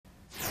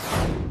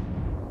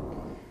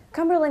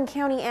Cumberland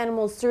County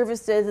Animal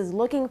Services is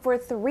looking for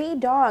 3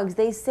 dogs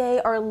they say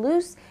are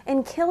loose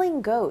and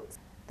killing goats.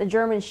 The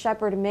German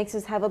Shepherd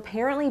mixes have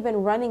apparently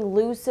been running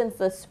loose since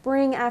the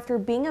spring after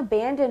being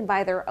abandoned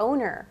by their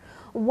owner.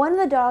 One of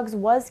the dogs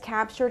was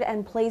captured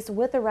and placed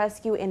with a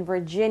rescue in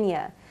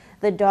Virginia.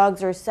 The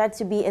dogs are said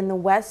to be in the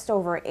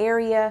Westover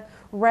area.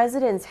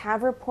 Residents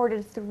have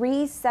reported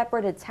 3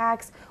 separate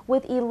attacks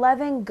with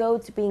 11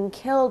 goats being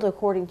killed,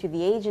 according to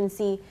the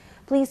agency.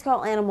 Please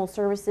call Animal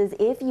Services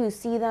if you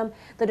see them.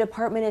 The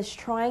department is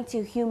trying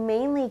to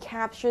humanely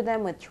capture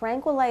them with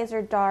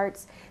tranquilizer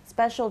darts,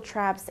 special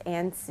traps,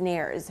 and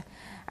snares.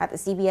 At the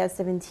CBS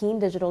 17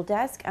 Digital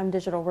Desk, I'm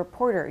digital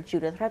reporter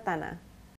Judith Ratana.